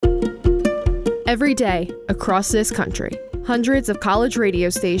Every day, across this country, hundreds of college radio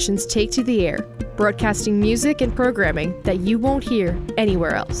stations take to the air, broadcasting music and programming that you won't hear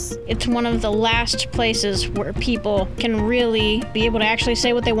anywhere else. It's one of the last places where people can really be able to actually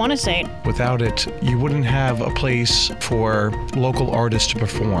say what they want to say. Without it, you wouldn't have a place for local artists to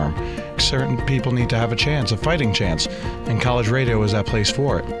perform. Certain people need to have a chance, a fighting chance, and college radio is that place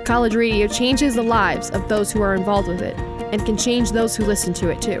for it. College radio changes the lives of those who are involved with it, and can change those who listen to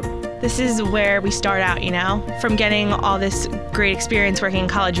it too. This is where we start out, from getting all this great experience working in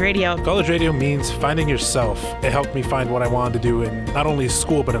college radio. College radio means finding yourself. It helped me find what I wanted to do in not only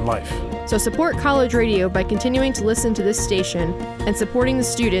school, but in life. So support college radio by continuing to listen to this station and supporting the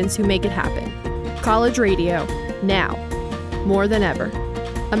students who make it happen. College radio, now, more than ever.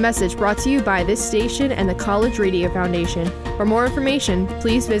 A message brought to you by this station and the College Radio Foundation. For more information,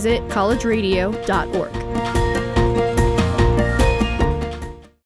 please visit collegeradio.org.